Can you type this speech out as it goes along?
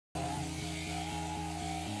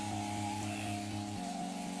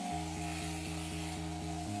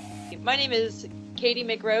My name is Katie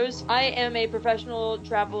McRose. I am a professional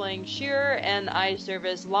traveling shearer and I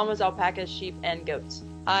service llamas, alpacas, sheep, and goats.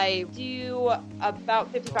 I do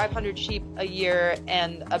about 5,500 sheep a year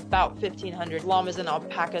and about 1,500 llamas and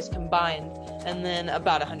alpacas combined, and then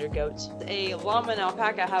about 100 goats. A llama and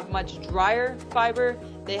alpaca have much drier fiber,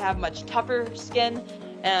 they have much tougher skin,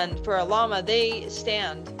 and for a llama, they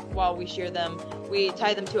stand while we shear them. We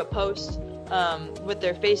tie them to a post with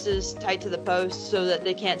their faces tied to the post so that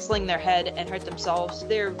they can't sling their head and hurt themselves.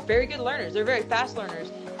 They're very good learners. They're very fast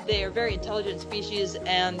learners. They are very intelligent species,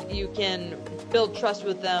 and you can build trust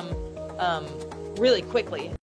with them really quickly.